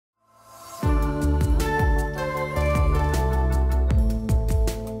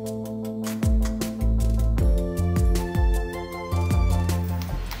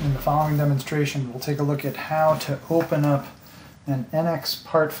following demonstration, we'll take a look at how to open up an NX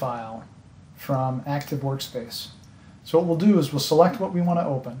part file from Active Workspace. So what we'll do is we'll select what we want to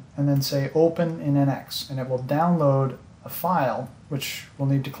open and then say open in NX, and it will download a file which we'll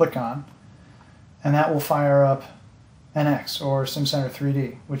need to click on, and that will fire up NX or Simcenter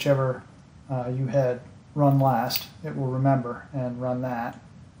 3D, whichever you had run last. It will remember and run that,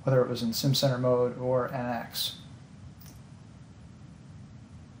 whether it was in Simcenter mode or NX.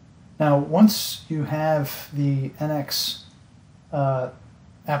 Now once you have the NX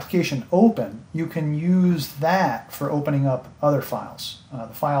application open, you can use that for opening up other files. The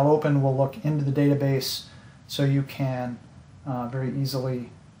file open will look into the database, so you can very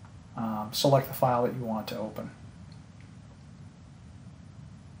easily select the file that you want to open.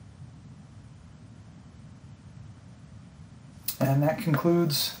 And that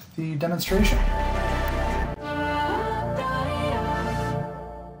concludes the demonstration.